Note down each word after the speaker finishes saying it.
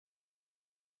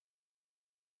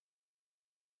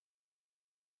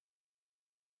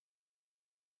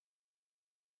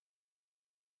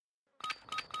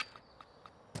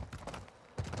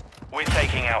We're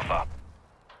taking Alpha.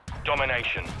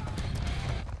 Domination.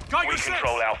 We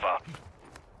control Alpha.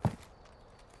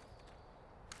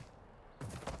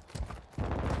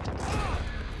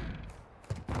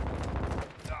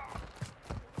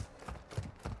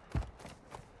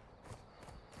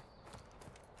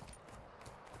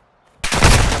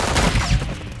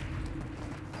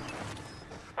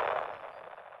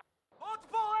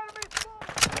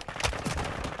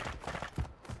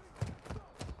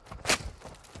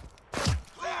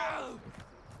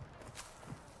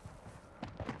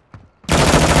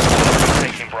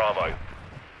 Bravo.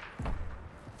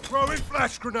 Throwing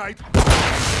flash grenade.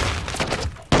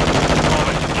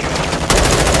 Bravo secure.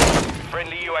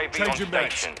 Friendly UAV Changing on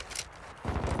station.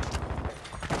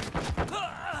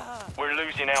 We're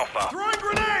losing Alpha. Throwing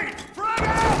grenade! Frag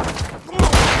out!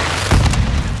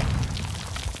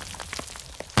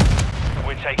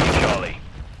 We're taking Charlie.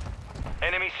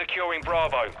 Enemy securing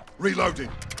Bravo. Reloading.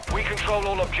 We control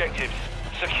all objectives.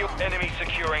 Enemy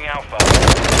securing Alpha.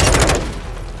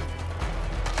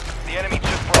 The enemy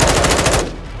took Bravo.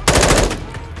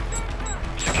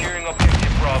 Securing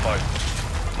objective Bravo.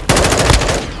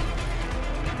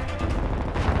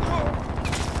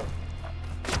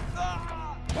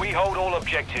 We hold all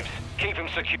objectives. Keep them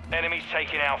secure. Enemy's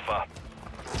taking Alpha.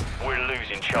 We're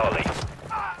losing Charlie.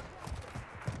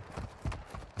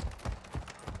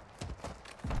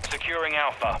 Securing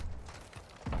Alpha.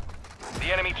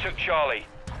 The enemy took Charlie.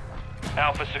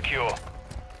 Alpha secure.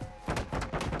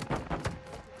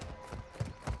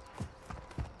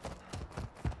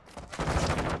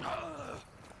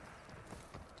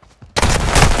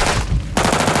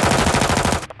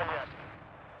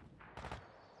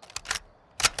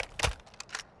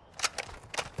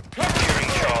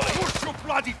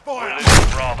 Bloody fire! We're losing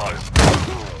Bravo.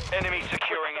 Enemy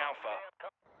securing Alpha.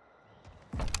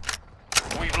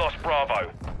 We've lost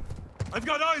Bravo. I've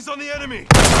got eyes on the enemy!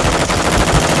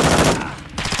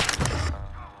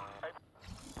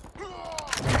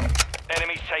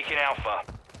 Enemy's taking Alpha.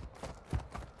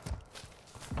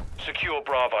 Secure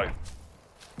Bravo.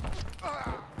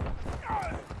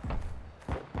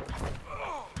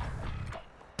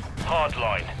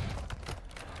 Hardline.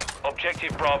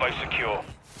 Objective Bravo secure.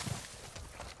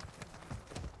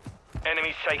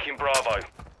 Enemy's taking Bravo.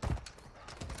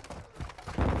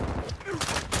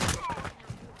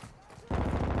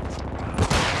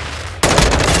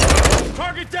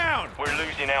 Target down! We're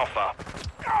losing Alpha.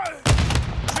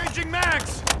 Changing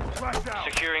mags!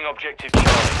 Securing objective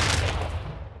Charlie.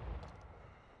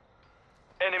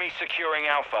 Enemy securing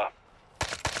Alpha.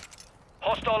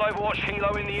 Hostile Overwatch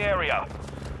helo in the area.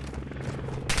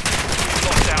 We've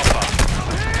lost Alpha.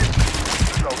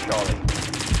 Control Charlie.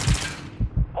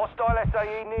 Hostile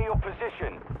SAE near your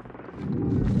position.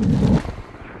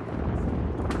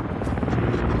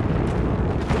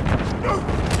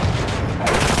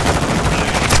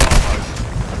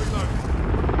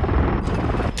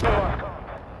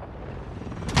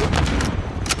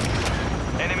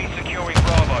 Enemy securing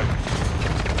Bravo.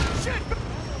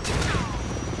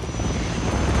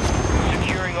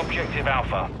 Securing objective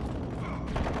Alpha.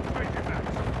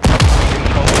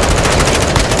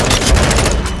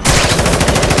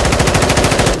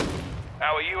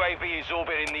 Our UAV is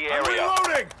orbiting the area.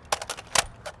 Reloading!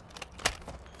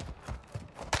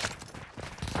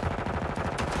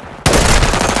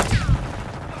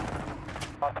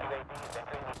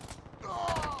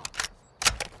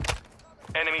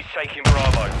 Enemy's taking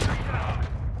Bravo.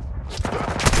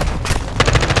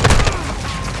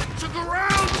 To the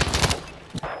ground!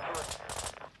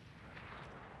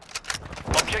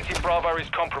 Objective Bravo is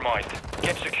compromised.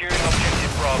 Get securing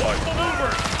objective Bravo.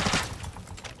 Over!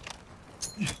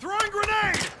 Throwing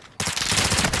grenade!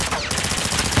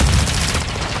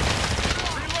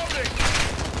 Reloading!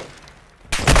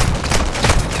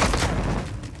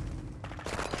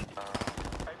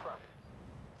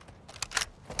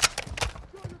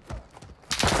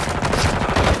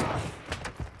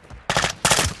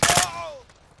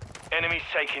 Enemy's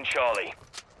taking Charlie.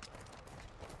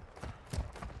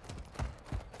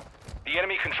 The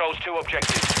enemy controls 2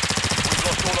 objectives. We've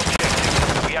lost all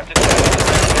objectives. We have to take them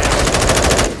down.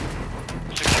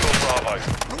 Secure Bravo.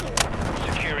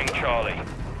 Securing Charlie.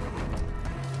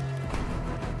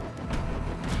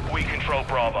 We control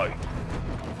Bravo.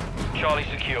 Charlie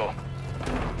secure.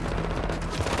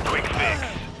 Quick fix.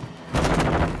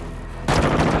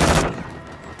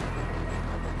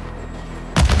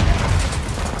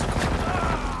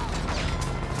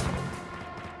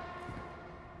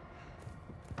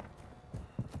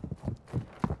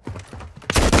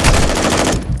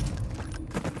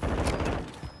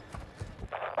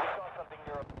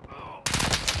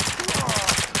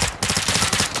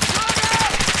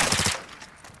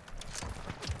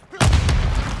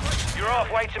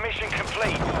 halfway to mission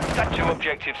complete. That 2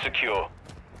 objectives secure.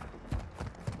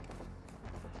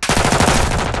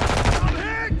 I'm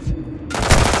hit!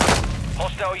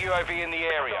 Hostile UAV in the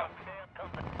area.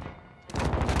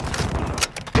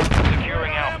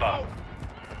 Securing Alpha.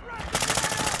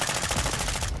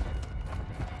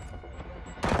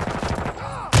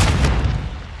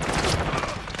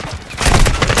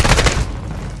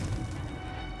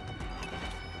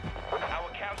 Our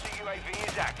counter UAV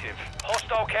is active.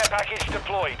 Hostile care package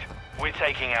deployed. We're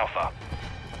taking Alpha.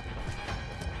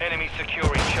 Enemy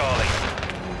securing Charlie.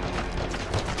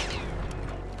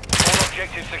 All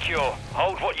objectives secure.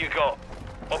 Hold what you got.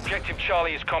 Objective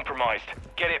Charlie is compromised.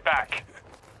 Get it back.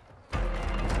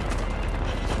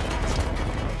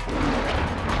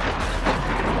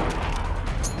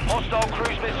 Hostile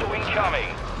cruise missile incoming.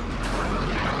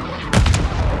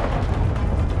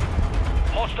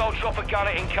 Hostile chopper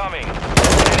gunner incoming.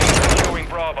 Enemy securing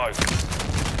Bravo.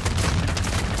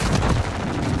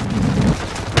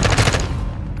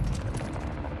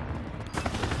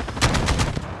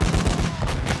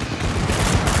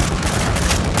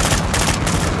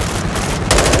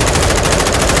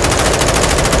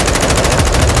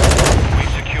 We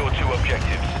secure 2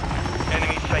 objectives.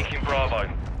 Enemies taking Bravo.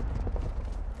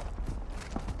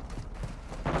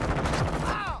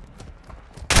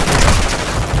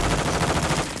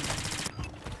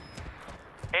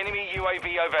 Enemy UAV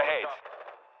overhead.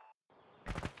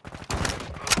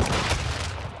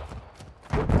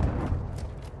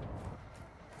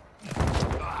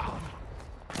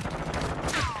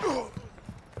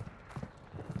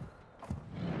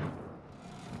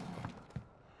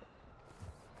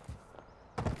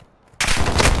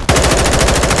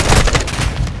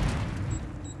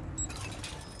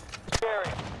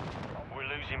 We're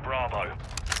losing Bravo.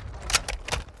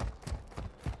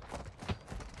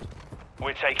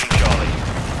 We're taking Charlie.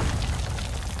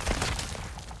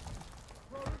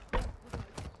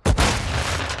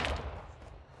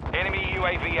 Enemy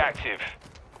UAV active.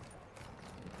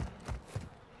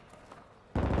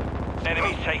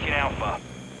 Enemies taking Alpha.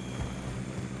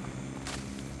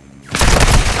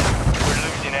 We're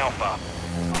losing Alpha.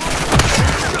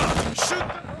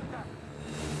 Shoot!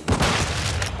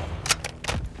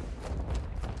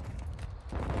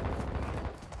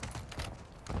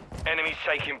 Enemies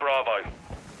taking Bravo.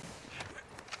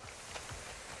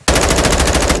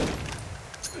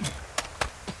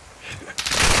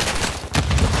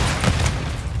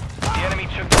 The enemy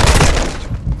took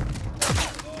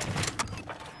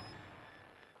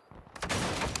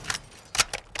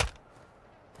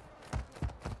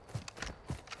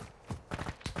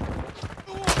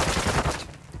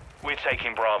We're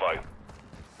taking Bravo.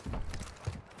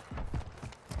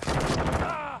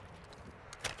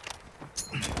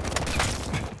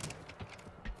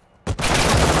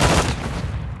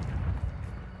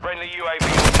 Friendly UAV.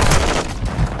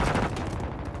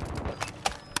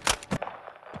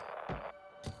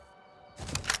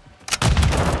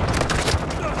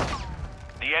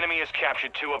 The enemy has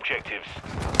captured 2 objectives.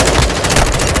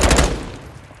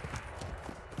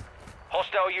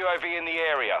 Hostile UAV in the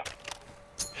area.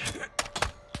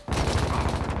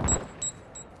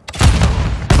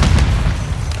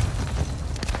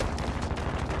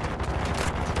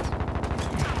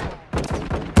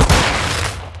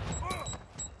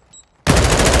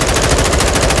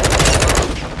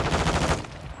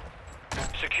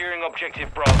 Securing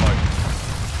objective Bravo.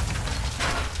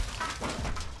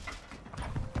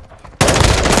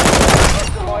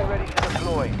 Supply ready to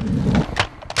deploy.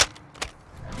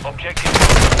 Objective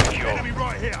secure. Enemy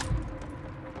right here!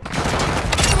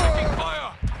 Taking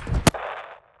fire!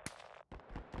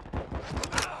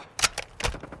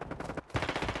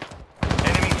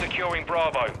 Enemy securing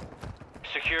Bravo.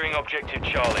 Securing objective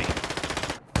Charlie.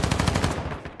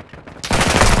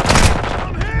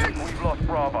 I'm hit! We've lost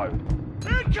Bravo.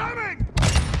 Incoming!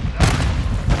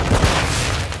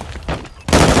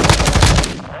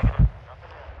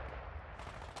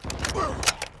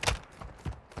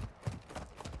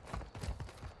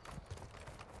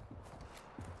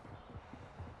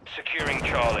 Securing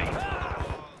Charlie.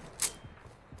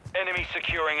 Enemy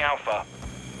securing Alpha.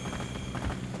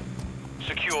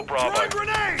 Secure Bravo. Throw a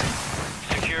grenade!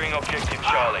 Securing objective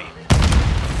Charlie.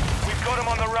 We've got him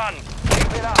on the run.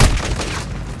 Keep it up.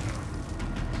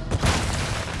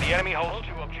 The enemy holds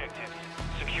 2 objectives.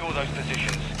 Secure those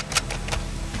positions.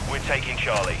 We're taking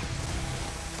Charlie.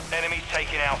 Enemy's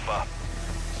taking Alpha.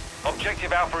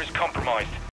 Objective Alpha is compromised.